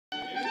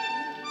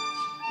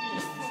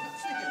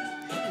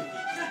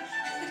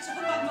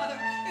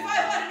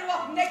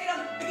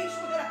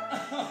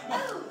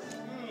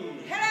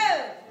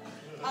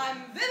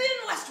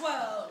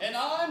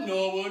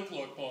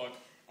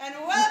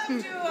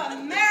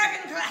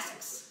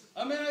Classics.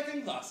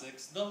 American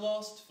Classics, the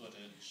lost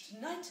footage.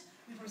 Tonight,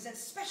 we present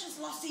special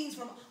lost scenes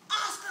from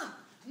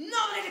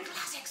Oscar-nominated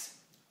classics.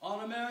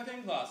 On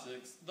American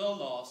Classics, the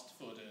lost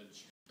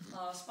footage.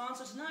 Our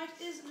sponsor tonight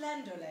is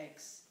Land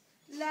O'Lakes.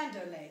 Land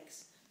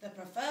O'Lakes, the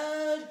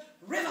preferred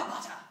river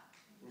butter.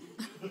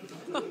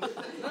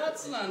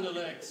 That's Land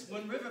O'Lakes,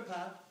 when River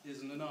Path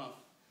isn't enough.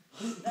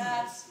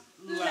 That's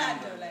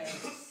Land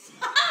O'Lakes.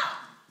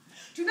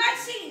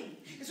 Tonight's scene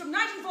is from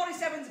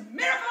 1947's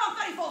Miracle on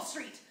 34th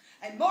Street,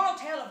 a moral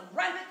tale of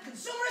rampant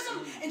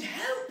consumerism and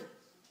hope.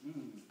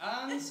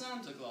 And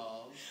Santa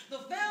Claus. The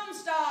film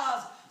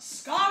stars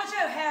Scarlett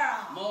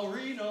O'Hara,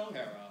 Maureen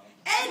O'Hara.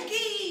 Ed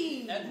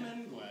Gein,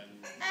 Edmund Gwen.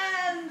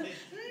 and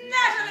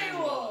Natalie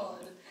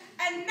Wood.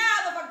 And now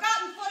the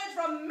forgotten footage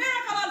from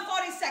Miracle on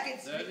 42nd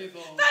Street.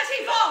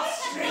 34th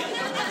Street.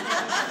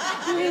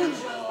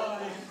 Enjoy.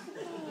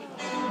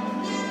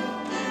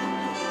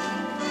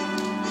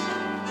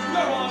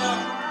 Your Honor,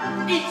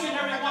 each and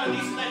every one of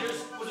these letters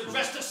was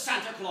addressed to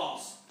Santa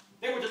Claus.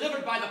 They were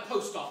delivered by the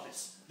post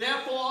office.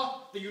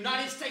 Therefore, the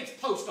United States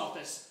Post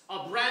Office,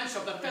 a branch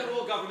of the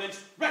federal government,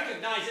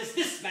 recognizes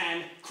this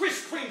man,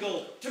 Kris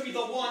Kringle, to be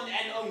the one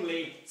and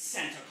only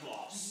Santa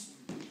Claus.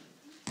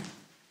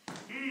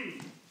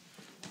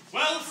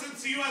 Well,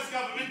 since the U.S.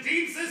 government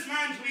deems this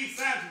man to be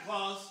Santa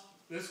Claus,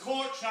 this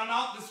court shall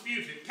not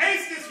dispute it.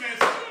 Case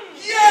dismissed.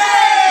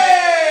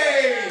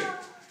 Yay!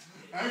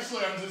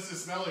 Actually, I'm just a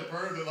smelly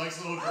bird that likes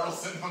little girls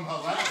sitting on my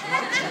lap.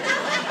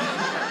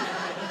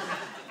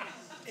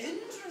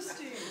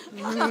 Interesting.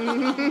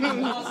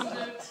 Wasn't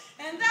it?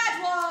 And that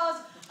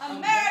was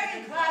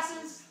American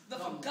Classics, the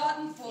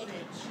forgotten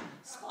footage.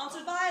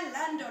 Sponsored by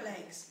Land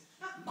O'Lakes,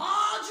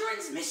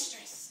 Margarine's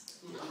mistress.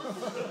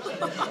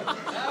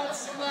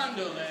 That's Land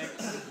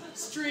O'Lakes.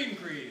 Stream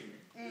cream.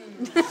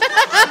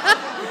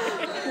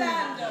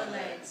 Land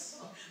O'Lakes.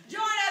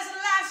 Join us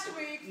last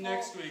week.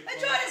 Next week. And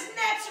join us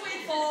next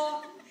week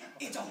for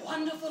It's a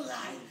Wonderful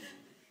Life.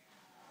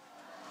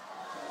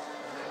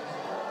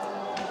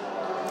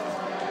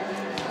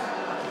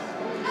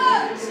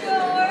 Oh,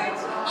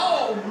 George!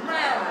 Oh,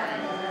 Mary!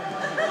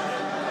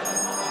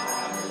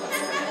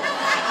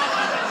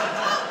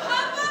 Oh,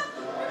 Papa!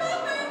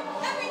 Remember,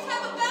 every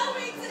time a bell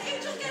rings, an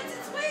angel gets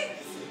its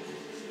wings.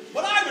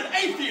 But I'm an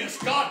atheist,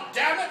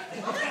 goddammit!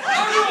 I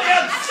really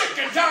am sick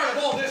and tired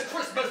of all this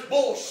Christmas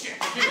bullshit.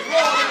 You keep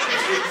rolling into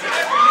this each and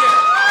every year.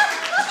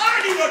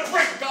 I need a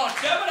drink,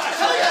 goddammit! I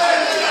tell you!